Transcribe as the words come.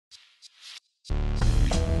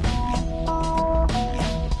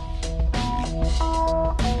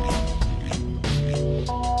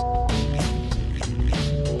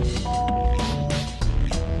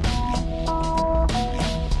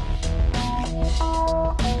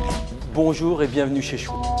Bonjour et bienvenue chez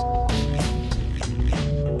Chou.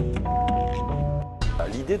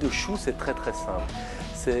 L'idée de Chou, c'est très simple.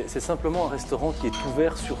 C'est simplement un restaurant qui est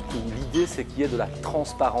ouvert sur tout. L'idée, c'est qu'il y ait de la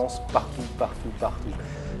transparence partout.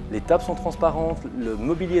 Les tables sont transparentes, le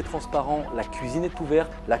mobilier est transparent, la cuisine est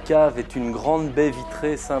ouverte, la cave est une grande baie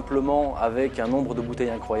vitrée simplement avec un nombre de bouteilles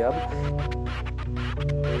incroyable.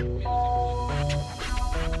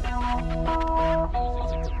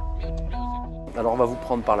 Alors on va vous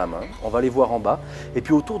prendre par la main, on va aller voir en bas et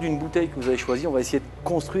puis autour d'une bouteille que vous avez choisie, on va essayer de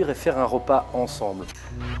construire et faire un repas ensemble.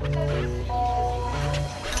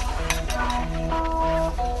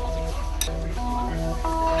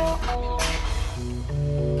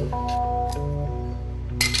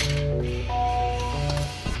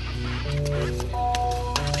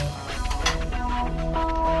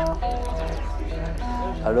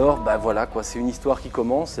 Alors voilà quoi, c'est une histoire qui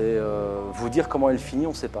commence et vous dire comment elle finit,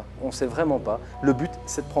 on ne sait pas. On ne sait vraiment pas. Le but,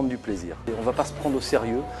 c'est de prendre du plaisir. Et on ne va pas se prendre au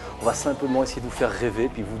sérieux, on va simplement essayer de vous faire rêver,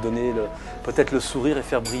 puis vous donner peut-être le sourire et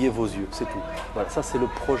faire briller vos yeux, c'est tout. Voilà, ça c'est le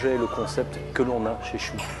projet et le concept que l'on a chez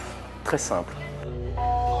Chou. Très simple.